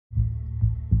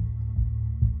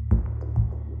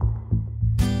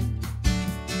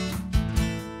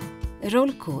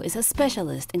Rollco is a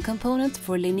specialist in components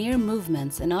for linear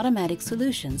movements and automatic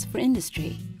solutions for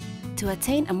industry. To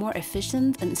attain a more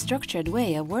efficient and structured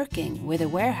way of working with the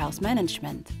warehouse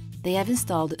management, they have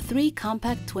installed 3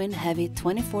 compact twin heavy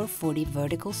 2440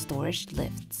 vertical storage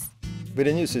lifts. With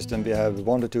the new system we have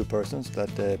 1 to 2 persons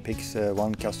that picks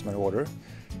one customer order,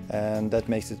 and that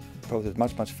makes the process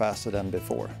much faster than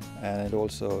before, and it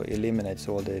also eliminates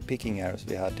all the picking errors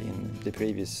we had in the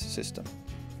previous system.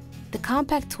 The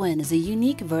Compact Twin is a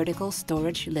unique vertical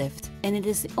storage lift, and it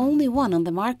is the only one on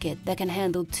the market that can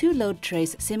handle 2 load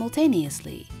trays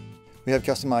simultaneously. We have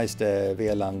customized the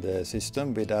Weland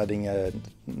system with adding a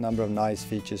number of nice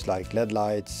features like LED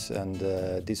lights and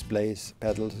displays,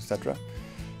 pedals, etc.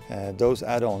 Those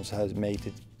add-ons have made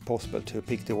it possible to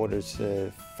pick the orders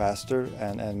faster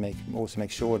and also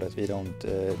make sure that we don't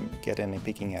get any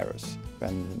picking errors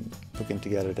when putting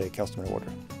together the customer order.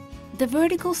 The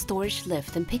vertical storage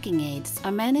lift and picking aids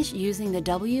are managed using the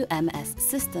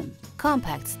WMS-system,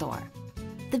 Compact Store.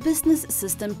 The business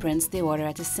system prints the order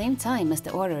at the same time as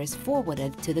the order is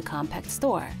forwarded to the Compact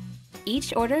Store.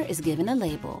 Each order is given a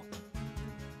label.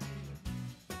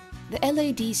 The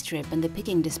LED strip and the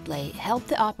picking display help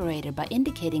the operator by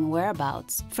indicating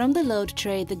whereabouts from the load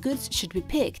tray the goods should be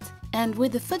picked, and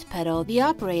with the foot pedal the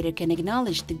operator can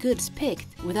acknowledge the goods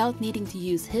picked without needing to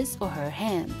use his or her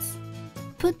hands.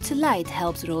 Put to light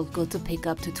helps Rollco to pick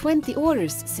up to 20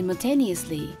 orders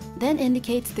simultaneously, then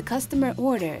indicates the customer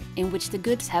order in which the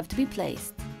goods have to be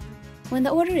placed. When the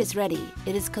order is ready,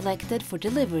 it is collected for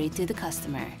delivery to the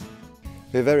customer.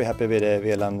 We're very happy with the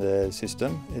Weland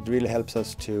system. It really helps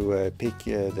us to pick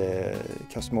the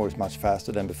customers much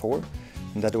faster than before,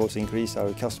 and that also increases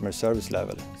our customer service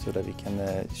level so that we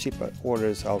can ship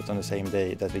orders out on the same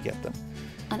day that we get them.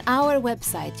 On our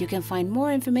website you can find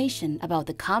more information about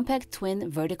the Compact Twin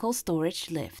Vertical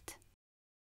Storage Lift.